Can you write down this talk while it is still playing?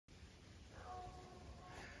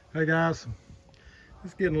Hey guys,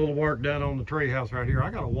 just getting a little work done on the treehouse right here. I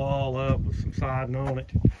got a wall up with some siding on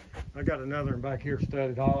it. I got another one back here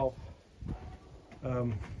studded off.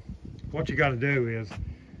 What you got to do is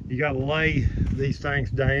you got to lay these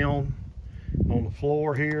things down on the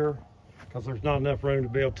floor here because there's not enough room to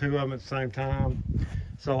build two of them at the same time.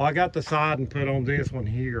 So I got the siding put on this one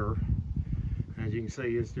here. As you can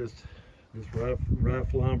see, it's just this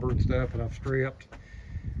rough lumber and stuff that I've stripped.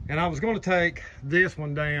 And I was going to take this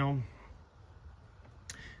one down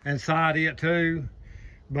and side it too,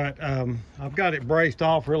 but I've got it braced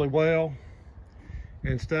off really well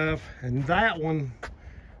and stuff. And that one,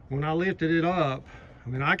 when I lifted it up, I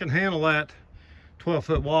mean, I can handle that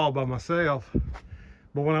 12-foot wall by myself,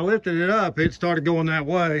 but when I lifted it up, it started going that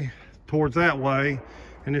way, towards that way,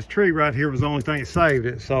 and this tree right here was the only thing that saved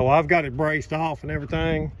it. So I've got it braced off and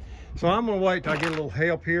everything. So I'm gonna wait till I get a little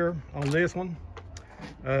help here on this one.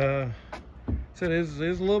 So it's a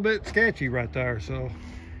little bit sketchy right there, so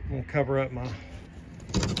I'm gonna cover up my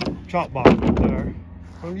chop box right there.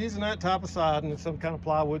 I'm using that type of siding, some kind of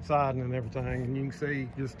plywood siding and everything, and you can see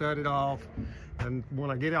just stud it off. And when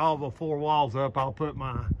I get all the four walls up, I'll put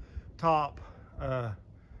my top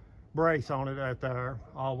brace on it right there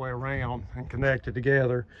all the way around and connect it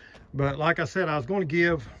together. But like I said, I was going to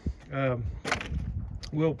give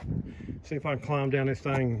we'll see if I can climb down this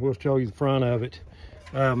thing. We'll show you the front of it.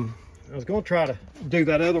 I was going to try to do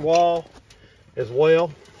that other wall as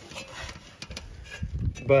well,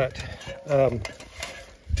 but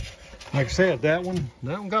like I said, that one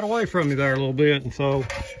got away from me there a little bit, and so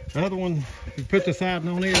the other one, you put the siding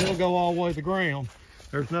on it, it'll go all the way to the ground.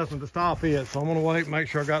 There's nothing to stop it, so I'm gonna wait and make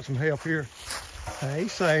sure I got some help here. Hey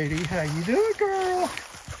Sadie, how you doing, girl?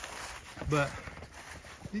 But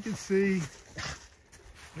you can see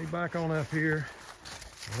me back on up here.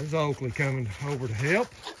 There's Oakley coming over to help.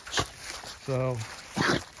 So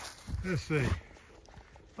let's see.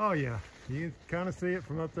 Oh yeah, you can kind of see it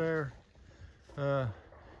from up there.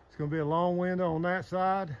 It's gonna be a long window on that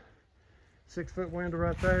side, 6-foot window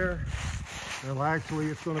right there. Well, actually,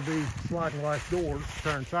 it's going to be sliding glass doors,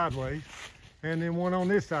 turned sideways, and then one on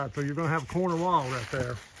this side. So you're going to have a corner wall right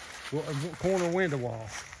there, a corner window wall.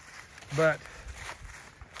 But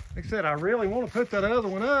like I said, I really want to put that other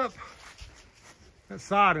one up. That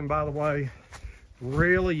siding, by the way,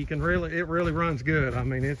 really, it really runs good. I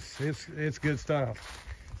mean, it's good stuff.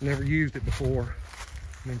 Never used it before.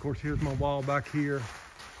 And of course, here's my wall back here.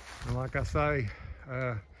 And like I say,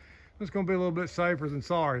 it's going to be a little bit safer than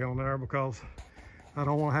sorry on there because I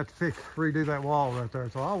don't want to have to redo that wall right there.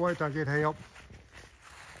 So I'll wait till I get help.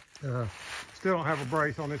 Still don't have a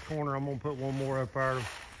brace on this corner. I'm going to put one more up there to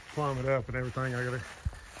plumb it up and everything. I got to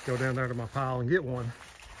go down there to my pile and get one.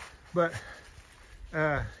 But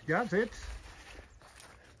guys, it's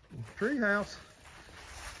treehouse.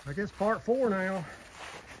 I guess part 4 now.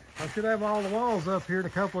 I should have all the walls up here in a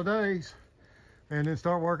couple of days and then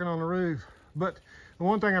start working on the roof. But the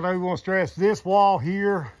one thing I do want to stress, this wall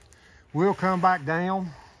here will come back down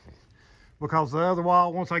because the other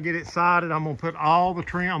wall, once I get it sided, I'm going to put all the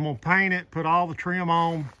trim, I'm going to paint it, put all the trim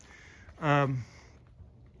on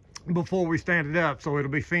before we stand it up, so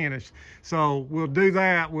it'll be finished. So we'll do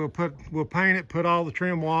that. We'll paint it, put all the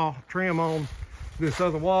trim on this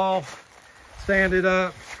other wall, stand it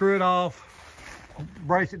up, screw it off,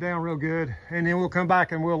 brace it down real good, and then we'll come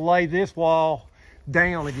back and we'll lay this wall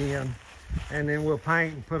down again. And then we'll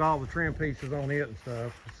paint and put all the trim pieces on it and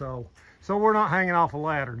stuff. So we're not hanging off a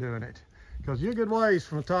ladder doing it because you're a good ways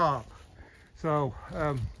from the top. So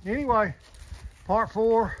anyway, part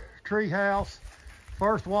 4, treehouse,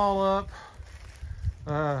 first wall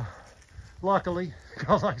up. Luckily,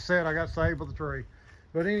 because like I said, I got saved by the tree.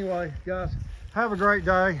 But anyway, guys, have a great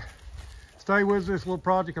day. Stay with this little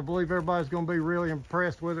project. I believe everybody's going to be really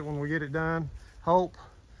impressed with it when we get it done. Hope.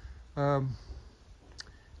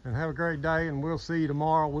 And have a great day, and we'll see you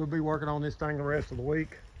tomorrow. We'll be working on this thing the rest of the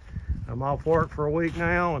week. I'm off work for a week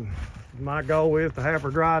now, and my goal is to have her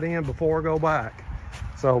dried in before I go back.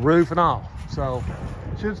 So roof and all. So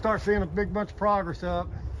should start seeing a big bunch of progress up.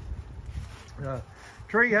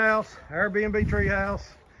 Treehouse, Airbnb treehouse,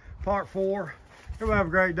 part 4. Everybody have a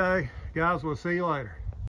great day. Guys, we'll see you later.